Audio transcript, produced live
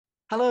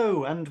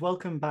Hello and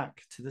welcome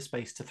back to the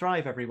Space to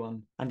Thrive,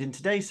 everyone. And in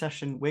today's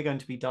session, we're going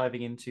to be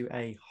diving into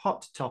a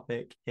hot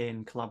topic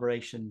in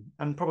collaboration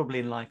and probably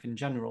in life in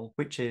general,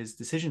 which is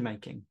decision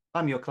making.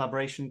 I'm your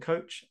collaboration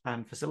coach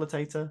and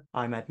facilitator.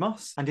 I'm Ed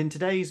Moss. And in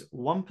today's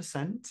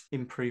 1%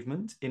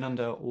 improvement in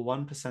under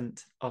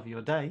 1% of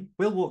your day,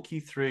 we'll walk you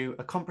through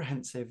a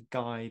comprehensive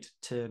guide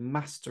to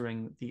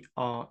mastering the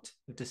art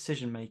of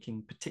decision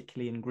making,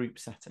 particularly in group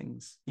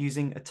settings,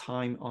 using a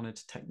time-honored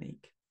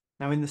technique.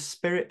 Now, in the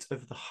spirit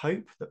of the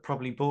hope that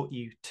probably brought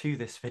you to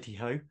this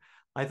video,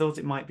 I thought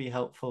it might be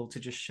helpful to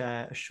just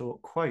share a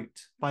short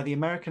quote by the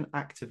American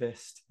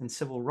activist and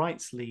civil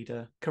rights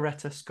leader,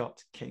 Coretta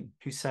Scott King,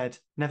 who said,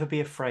 "Never be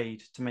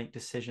afraid to make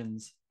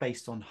decisions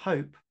based on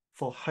hope,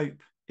 for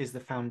hope is the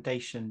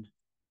foundation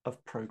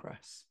of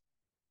progress."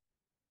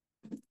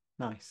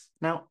 Nice.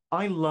 Now,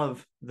 I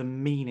love the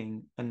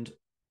meaning and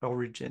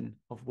origin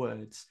of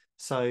words.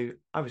 So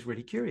I was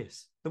really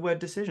curious. The word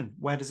decision,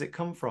 where does it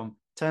come from?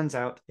 Turns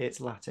out it's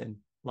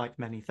Latin, like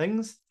many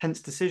things.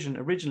 Hence, decision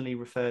originally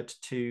referred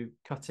to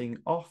cutting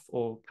off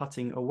or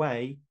cutting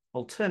away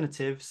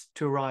alternatives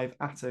to arrive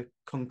at a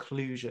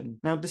conclusion.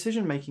 Now,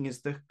 decision making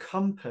is the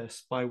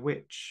compass by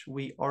which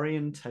we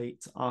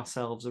orientate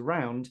ourselves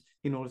around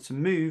in order to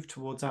move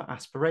towards our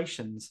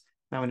aspirations.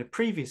 Now, in a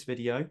previous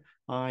video,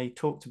 I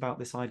talked about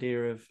this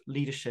idea of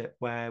leadership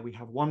where we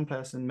have one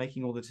person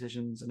making all the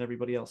decisions and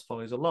everybody else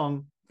follows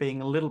along,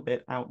 being a little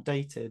bit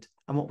outdated.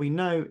 And what we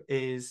know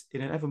is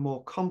in an ever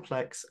more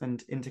complex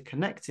and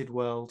interconnected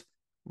world,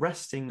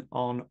 resting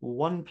on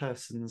one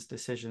person's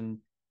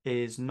decision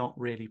is not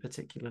really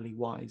particularly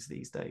wise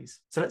these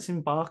days. So let's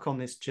embark on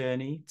this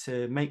journey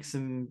to make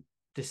some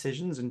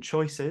decisions and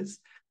choices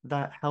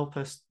that help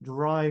us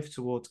drive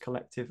towards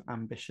collective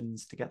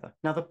ambitions together.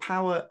 Now, the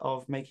power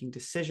of making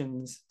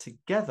decisions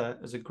together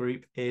as a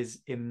group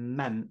is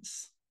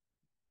immense.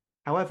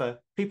 However,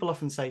 people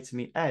often say to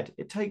me, "Ed,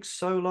 it takes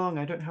so long.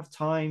 I don't have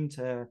time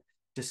to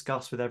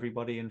discuss with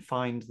everybody and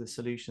find the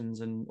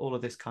solutions and all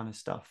of this kind of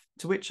stuff."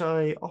 To which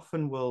I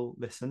often will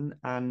listen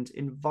and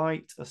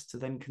invite us to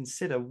then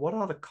consider what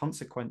are the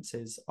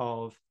consequences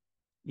of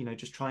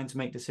just trying to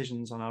make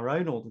decisions on our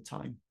own all the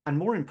time. And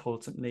more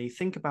importantly,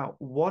 think about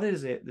what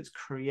is it that's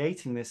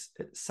creating this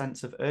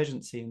sense of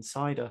urgency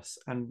inside us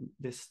and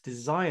this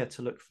desire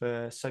to look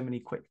for so many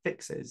quick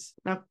fixes.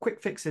 Now,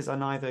 quick fixes are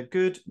neither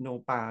good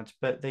nor bad,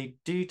 but they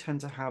do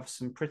tend to have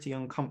some pretty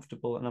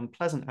uncomfortable and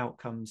unpleasant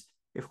outcomes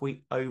if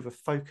we over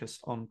focus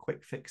on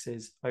quick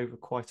fixes over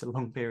quite a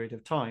long period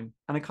of time.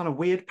 And a kind of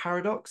weird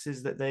paradox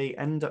is that they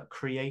end up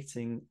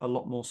creating a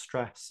lot more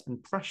stress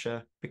and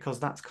pressure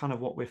because that's kind of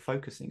what we're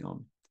focusing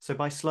on. So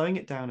by slowing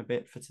it down a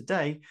bit for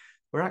today,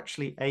 we're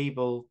actually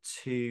able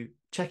to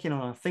check in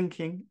on our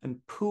thinking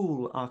and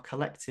pool our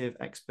collective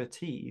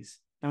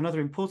expertise. Now,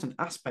 another important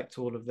aspect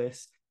to all of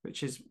this,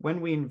 which is when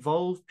we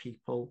involve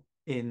people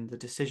in the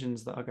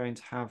decisions that are going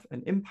to have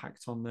an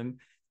impact on them,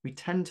 we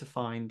tend to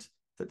find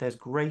that there's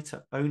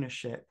greater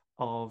ownership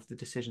of the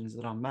decisions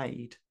that are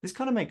made. This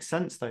kind of makes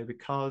sense though,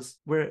 because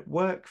we're at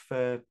work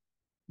for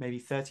maybe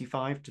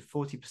 35 to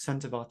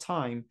 40% of our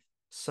time.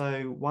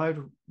 So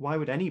why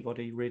would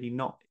anybody really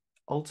not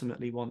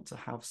ultimately want to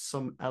have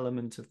some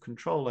element of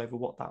control over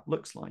what that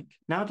looks like?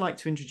 Now I'd like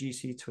to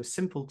introduce you to a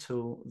simple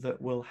tool that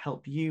will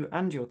help you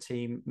and your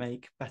team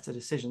make better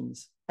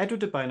decisions. Edward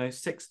de Bono's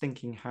 6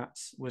 thinking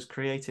hats was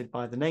created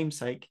by the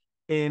namesake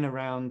in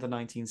around the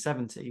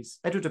 1970s.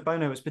 Edward de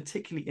Bono was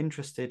particularly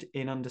interested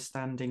in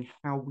understanding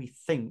how we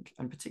think,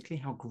 and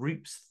particularly how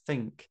groups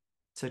think,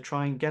 to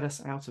try and get us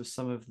out of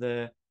some of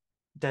the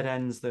dead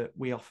ends that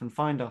we often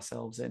find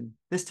ourselves in.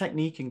 This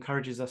technique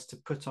encourages us to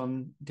put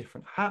on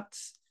different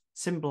hats,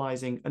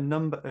 symbolizing a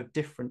number of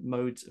different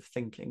modes of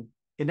thinking,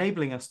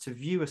 enabling us to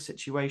view a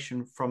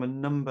situation from a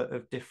number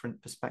of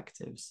different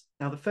perspectives.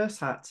 Now, the first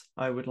hat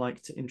I would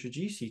like to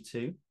introduce you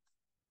to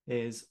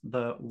is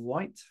the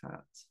white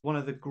hat. One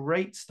of the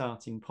great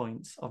starting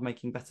points of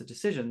making better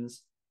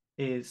decisions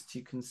is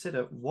to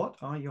consider what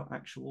are your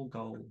actual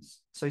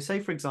goals. So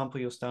say, for example,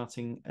 you're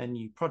starting a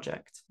new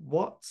project.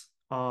 What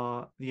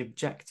are the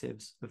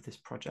objectives of this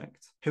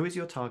project? Who is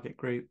your target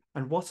group?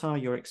 And what are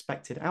your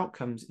expected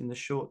outcomes in the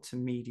short to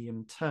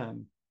medium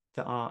term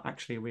that are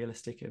actually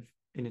realistic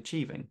in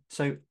achieving?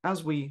 So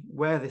as we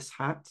wear this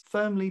hat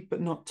firmly,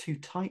 but not too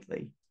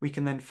tightly, we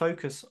can then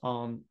focus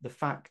on the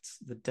facts,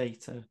 the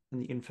data,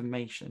 and the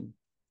information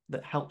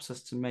that helps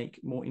us to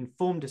make more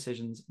informed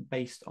decisions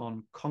based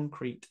on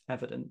concrete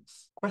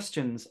evidence.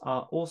 Questions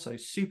are also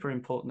super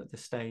important at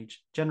this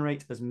stage.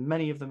 Generate as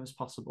many of them as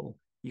possible.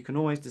 You can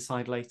always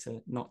decide later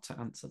not to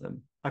answer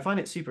them. I find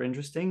it super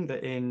interesting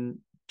that in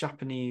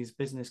Japanese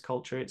business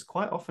culture, it's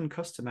quite often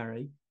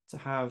customary to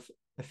have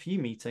a few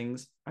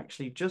meetings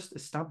actually just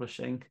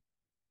establishing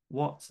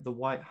what the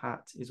white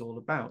hat is all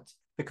about.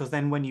 Because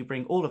then when you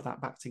bring all of that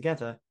back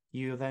together,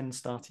 you're then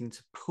starting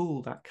to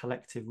pool that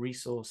collective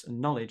resource and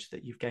knowledge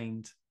that you've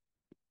gained.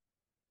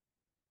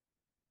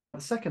 The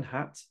second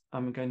hat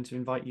I'm going to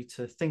invite you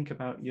to think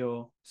about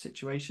your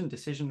situation,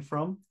 decision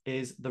from,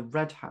 is the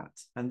red hat.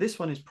 And this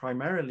one is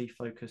primarily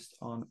focused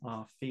on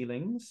our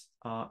feelings,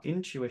 our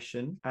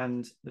intuition,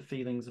 and the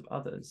feelings of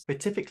others. We're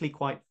typically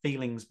quite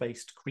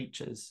feelings-based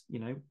creatures. You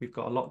know, we've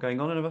got a lot going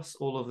on in us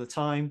all of the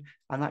time,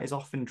 and that is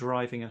often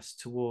driving us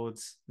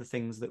towards the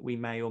things that we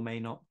may or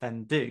may not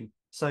then do.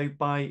 So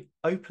by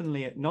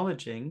openly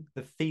acknowledging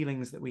the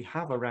feelings that we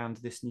have around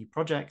this new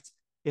project,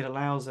 it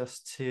allows us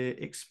to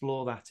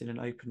explore that in an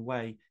open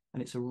way.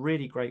 And it's a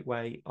really great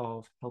way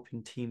of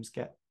helping teams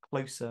get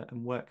closer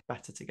and work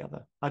better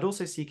together. I'd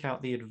also seek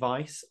out the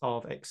advice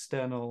of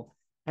external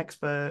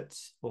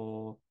experts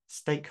or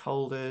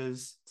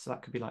stakeholders. So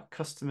that could be like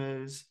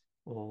customers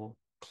or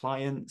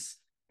clients,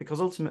 because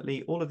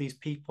ultimately all of these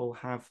people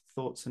have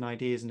thoughts and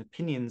ideas and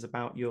opinions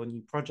about your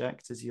new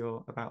project as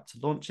you're about to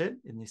launch it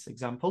in this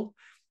example.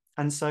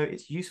 And so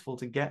it's useful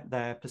to get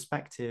their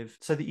perspective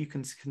so that you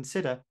can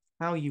consider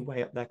how you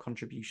weigh up their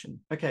contribution.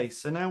 Okay,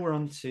 so now we're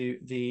on to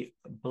the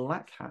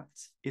black hat,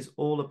 is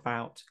all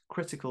about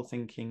critical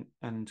thinking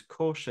and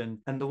caution.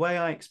 And the way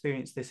I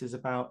experience this is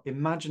about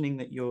imagining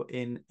that you're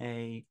in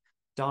a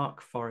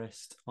dark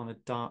forest on a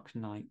dark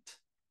night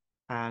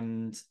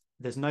and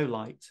there's no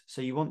light.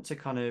 So you want to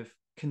kind of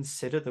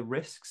consider the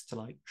risks to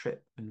like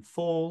trip and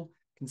fall,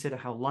 consider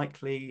how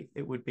likely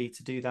it would be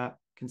to do that,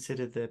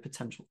 consider the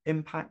potential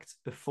impact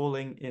of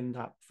falling in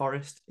that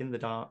forest in the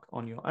dark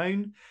on your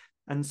own.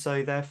 And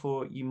so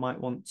therefore you might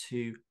want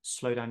to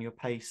slow down your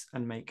pace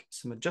and make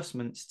some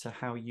adjustments to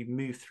how you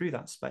move through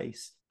that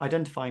space,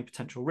 identifying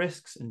potential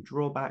risks and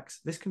drawbacks.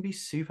 This can be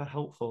super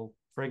helpful.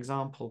 For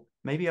example,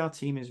 maybe our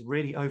team is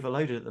really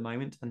overloaded at the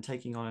moment and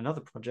taking on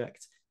another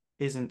project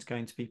isn't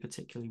going to be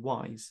particularly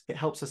wise. It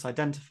helps us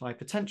identify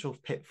potential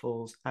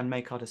pitfalls and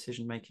make our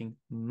decision making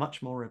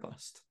much more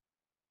robust.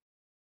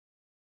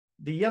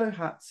 The yellow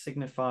hat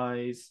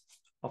signifies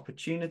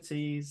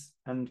opportunities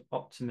and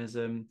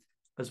optimism,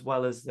 as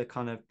well as the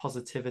kind of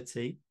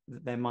positivity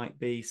that there might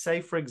be. Say,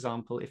 for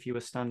example, if you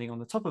were standing on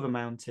the top of a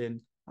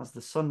mountain as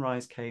the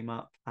sunrise came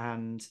up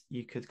and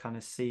you could kind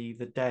of see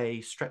the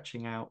day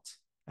stretching out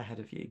ahead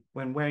of you.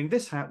 When wearing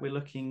this hat, we're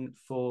looking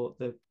for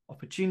the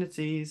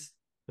opportunities,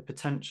 the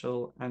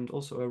potential, and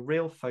also a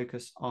real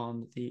focus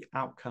on the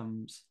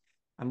outcomes.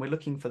 And we're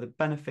looking for the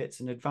benefits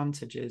and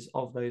advantages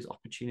of those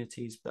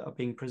opportunities that are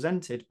being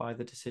presented by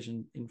the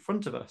decision in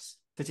front of us.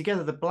 So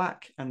together, the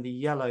black and the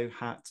yellow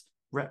hat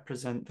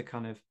represent the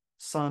kind of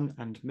sun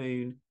and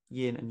moon,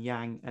 yin and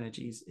yang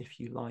energies, if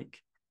you like.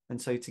 And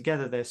so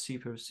together they're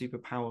super, super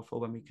powerful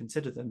when we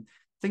consider them.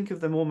 Think of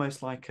them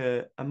almost like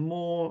a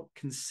more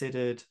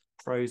considered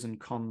pros and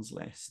cons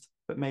list,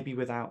 but maybe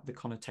without the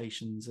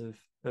connotations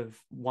of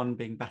one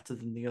being better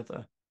than the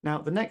other. Now,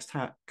 the next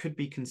hat could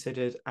be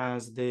considered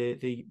as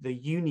the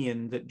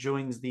union that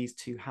joins these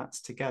two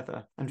hats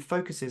together and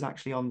focuses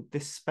actually on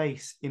this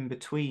space in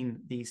between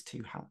these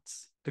two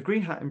hats. The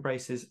green hat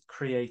embraces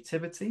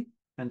creativity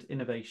and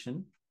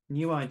innovation,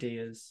 new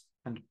ideas,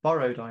 and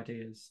borrowed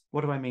ideas.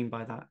 What do I mean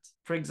by that?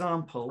 For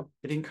example,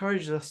 it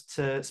encourages us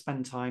to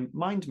spend time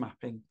mind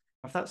mapping.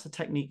 If that's a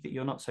technique that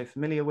you're not so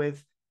familiar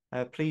with,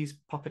 please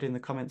pop it in the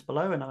comments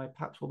below and I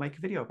perhaps will make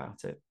a video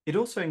about it. It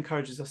also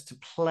encourages us to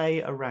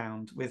play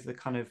around with the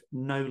kind of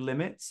no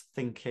limits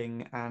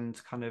thinking and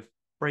kind of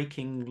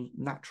breaking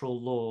natural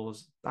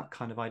laws, that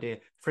kind of idea.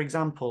 For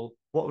example,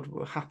 what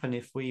would happen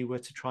if we were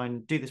to try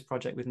and do this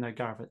project with no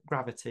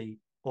gravity,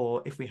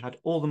 or if we had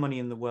all the money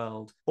in the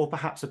world, or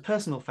perhaps a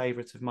personal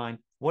favorite of mine,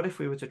 what if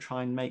we were to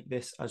try and make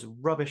this as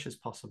rubbish as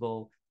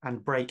possible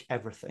and break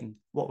everything?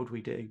 What would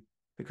we do?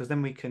 Because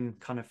then we can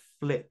kind of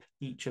flip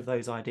each of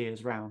those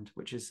ideas round,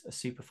 which is a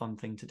super fun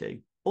thing to do.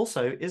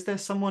 Also, is there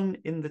someone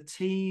in the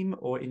team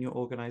or in your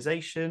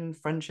organization,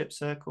 friendship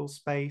circle,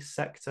 space,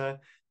 sector,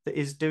 that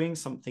is doing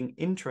something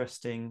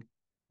interesting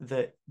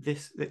that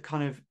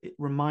kind of it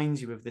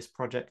reminds you of this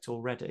project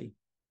already?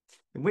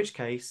 In which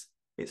case,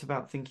 it's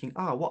about thinking,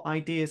 what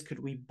ideas could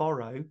we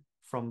borrow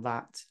from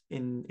that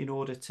in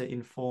order to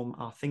inform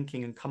our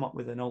thinking and come up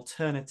with an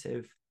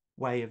alternative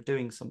way of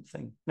doing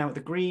something. Now, at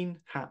the green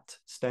hat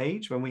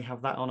stage, when we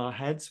have that on our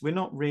heads, we're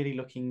not really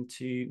looking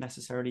to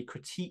necessarily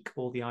critique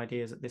all the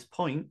ideas at this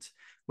point.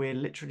 We're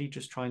literally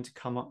just trying to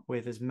come up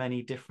with as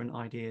many different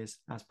ideas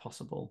as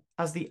possible.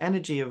 As the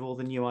energy of all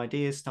the new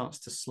ideas starts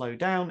to slow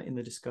down in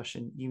the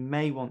discussion, you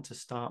may want to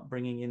start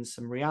bringing in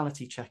some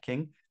reality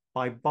checking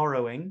by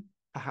borrowing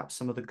perhaps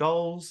some of the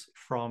goals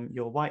from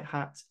your white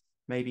hat,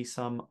 maybe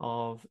some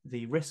of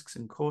the risks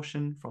and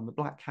caution from the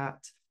black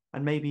hat,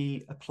 and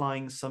maybe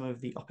applying some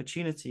of the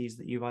opportunities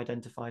that you've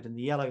identified in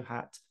the yellow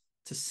hat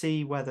to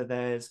see whether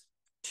there's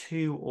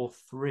 2 or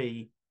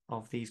 3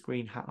 of these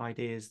green hat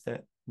ideas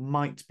that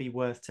might be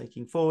worth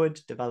taking forward,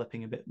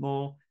 developing a bit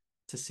more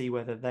to see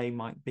whether they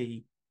might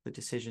be the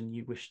decision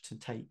you wish to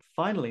take.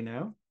 Finally,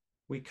 now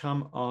we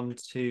come on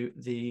to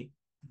the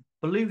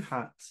blue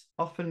hat,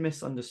 often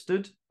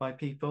misunderstood by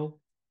people.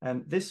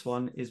 This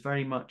one is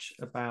very much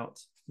about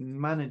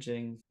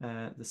managing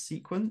the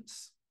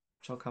sequence,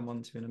 which I'll come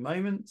on to in a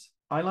moment.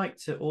 I like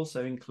to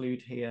also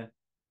include here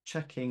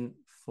checking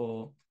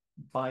for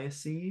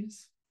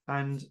biases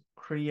and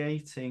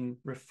creating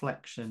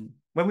reflection.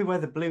 When we wear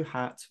the blue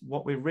hat,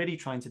 what we're really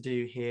trying to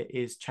do here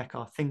is check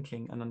our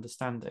thinking and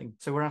understanding.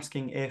 So we're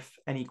asking if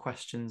any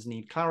questions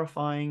need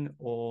clarifying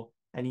or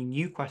any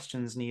new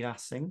questions need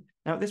asking.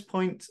 Now, at this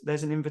point,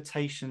 there's an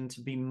invitation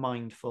to be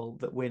mindful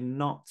that we're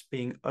not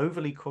being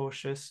overly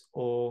cautious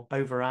or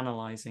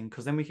overanalyzing,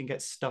 because then we can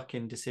get stuck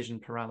in decision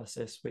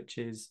paralysis, which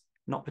is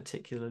not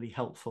particularly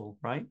helpful,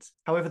 right?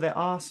 However, there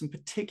are some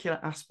particular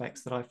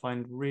aspects that I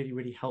find really,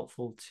 really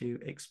helpful to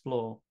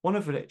explore. One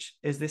of which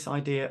is this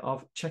idea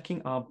of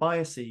checking our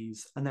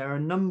biases. And there are a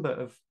number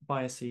of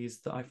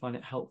biases that I find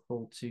it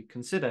helpful to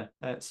consider.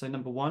 So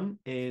number one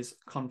is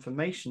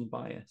confirmation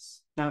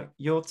bias. Now,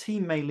 your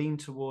team may lean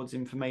towards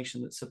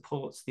information that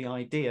supports the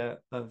idea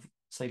of,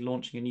 say,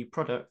 launching a new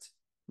product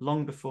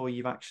long before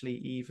you've actually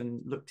even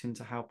looked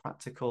into how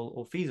practical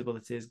or feasible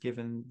it is,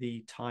 given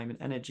the time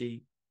and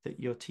energy that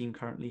your team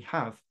currently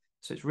have.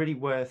 So it's really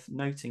worth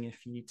noting if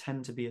you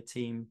tend to be a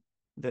team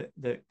that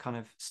kind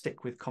of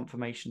stick with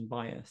confirmation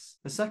bias.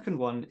 The second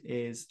one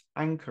is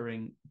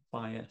anchoring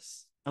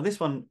bias. Now this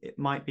one, it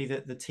might be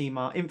that the team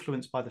are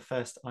influenced by the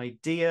first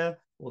idea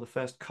or the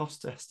first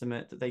cost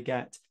estimate that they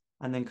get,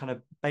 and then kind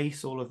of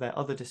base all of their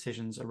other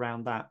decisions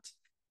around that.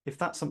 If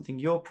that's something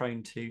you're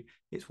prone to,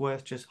 it's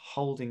worth just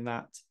holding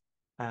that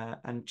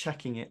and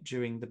checking it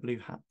during the blue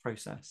hat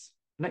process.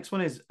 The next one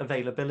is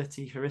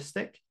availability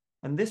heuristic.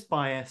 And this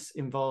bias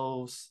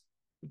involves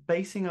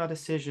basing our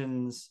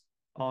decisions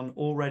on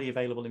already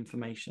available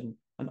information,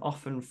 and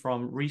often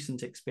from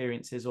recent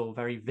experiences or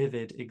very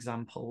vivid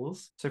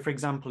examples. So for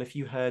example, if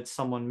you heard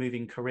someone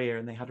moving career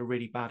and they had a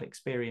really bad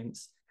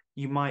experience,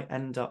 you might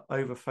end up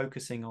over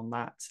focusing on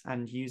that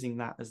and using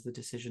that as the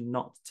decision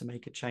not to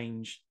make a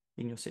change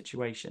in your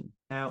situation.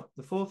 Now,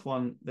 the fourth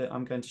one that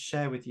I'm going to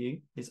share with you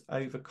is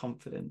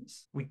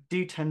overconfidence. We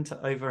do tend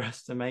to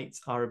overestimate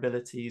our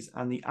abilities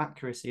and the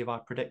accuracy of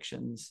our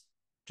predictions.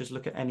 Just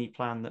look at any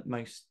plan that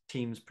most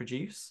teams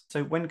produce.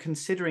 So when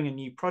considering a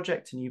new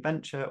project, a new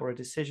venture, or a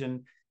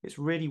decision, it's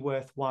really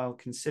worthwhile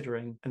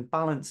considering and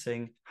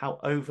balancing how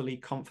overly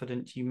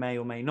confident you may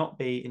or may not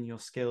be in your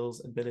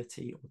skills,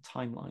 ability, or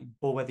timeline,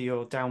 or whether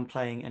you're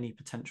downplaying any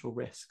potential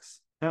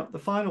risks. Now, the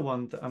final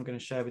one that I'm going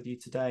to share with you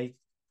today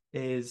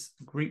is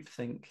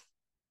groupthink.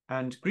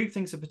 And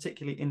groupthink's a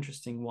particularly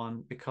interesting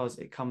one because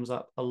it comes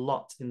up a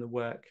lot in the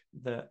work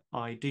that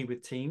I do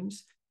with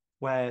teams,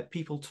 where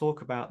people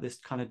talk about this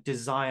kind of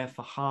desire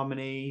for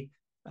harmony.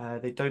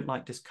 They don't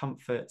like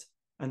discomfort.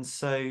 And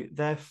so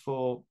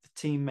therefore, the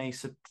team may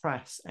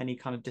suppress any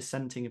kind of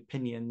dissenting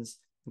opinions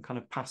and kind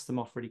of pass them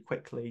off really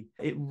quickly.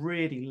 It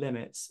really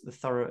limits the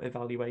thorough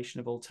evaluation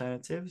of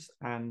alternatives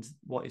and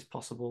what is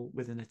possible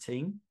within a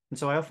team. And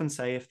so I often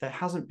say, if there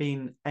hasn't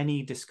been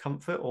any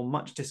discomfort or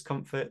much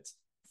discomfort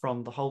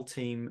from the whole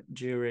team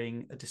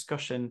during a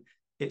discussion,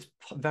 it's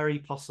very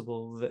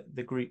possible that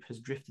the group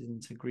has drifted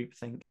into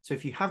groupthink. So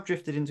if you have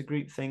drifted into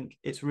groupthink,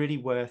 it's really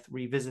worth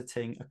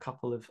revisiting a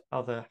couple of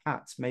other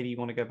hats. Maybe you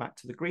want to go back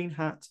to the green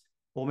hat,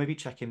 or maybe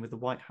check in with the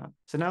white hat.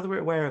 So now that we're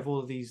aware of all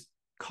of these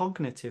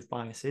cognitive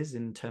biases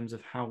in terms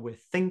of how we're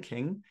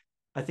thinking,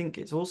 I think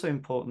it's also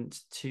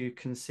important to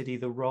consider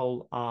the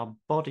role our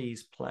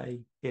bodies play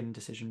in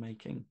decision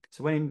making.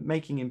 So when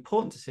making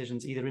important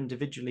decisions, either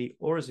individually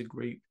or as a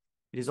group,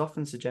 it is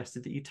often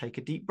suggested that you take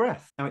a deep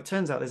breath. Now, it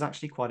turns out there's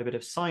actually quite a bit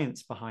of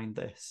science behind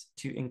this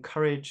to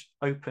encourage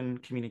open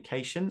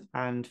communication.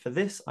 And for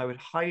this, I would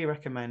highly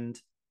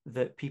recommend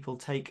that people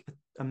take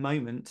a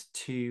moment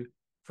to,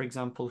 for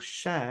example,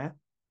 share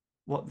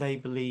what they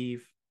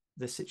believe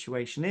the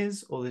situation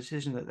is or the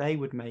decision that they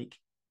would make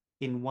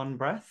in one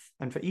breath.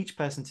 And for each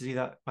person to do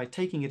that by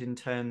taking it in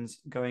turns,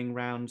 going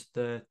around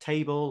the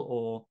table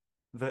or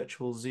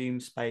virtual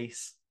Zoom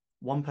space,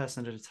 one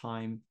person at a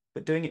time,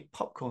 but doing it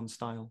popcorn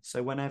style.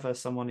 So whenever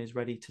someone is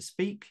ready to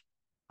speak,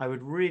 I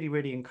would really,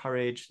 really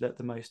encourage that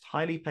the most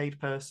highly paid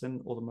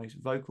person or the most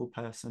vocal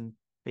person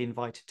be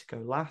invited to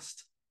go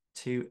last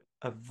to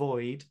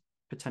avoid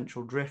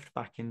potential drift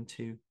back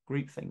into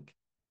groupthink.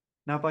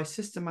 Now, by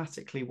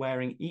systematically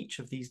wearing each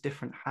of these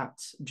different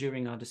hats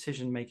during our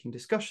decision-making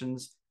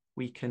discussions,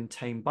 we can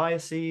tame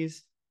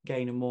biases,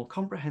 gain a more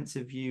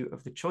comprehensive view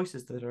of the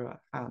choices that are at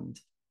hand.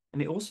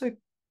 And it also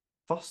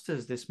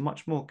fosters this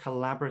much more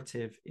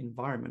collaborative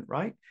environment,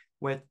 right?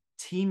 Where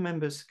team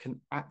members can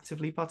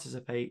actively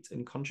participate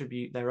and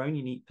contribute their own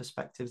unique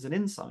perspectives and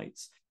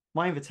insights.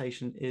 My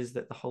invitation is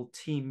that the whole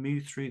team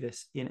move through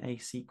this in a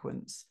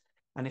sequence.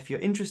 And if you're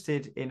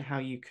interested in how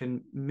you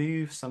can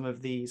move some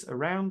of these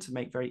around to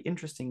make very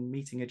interesting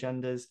meeting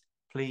agendas,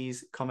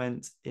 please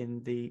comment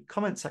in the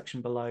comment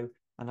section below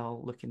and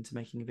I'll look into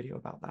making a video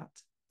about that.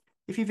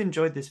 If you've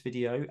enjoyed this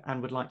video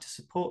and would like to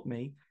support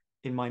me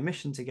in my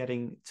mission to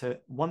getting to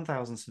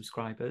 1,000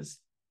 subscribers,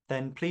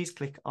 then please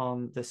click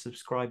on the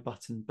subscribe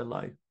button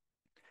below.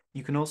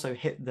 You can also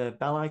hit the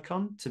bell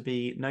icon to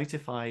be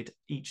notified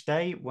each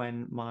day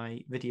when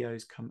my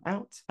videos come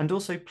out. And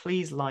also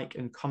please like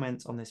and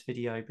comment on this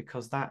video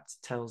because that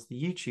tells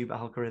the YouTube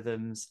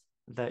algorithms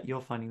that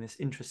you're finding this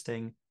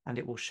interesting and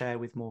it will share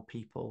with more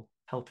people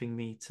helping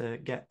me to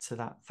get to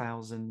that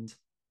 1,000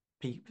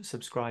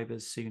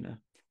 subscribers sooner.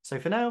 So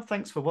for now,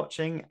 thanks for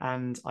watching,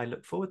 and I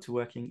look forward to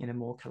working in a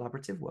more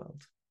collaborative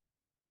world.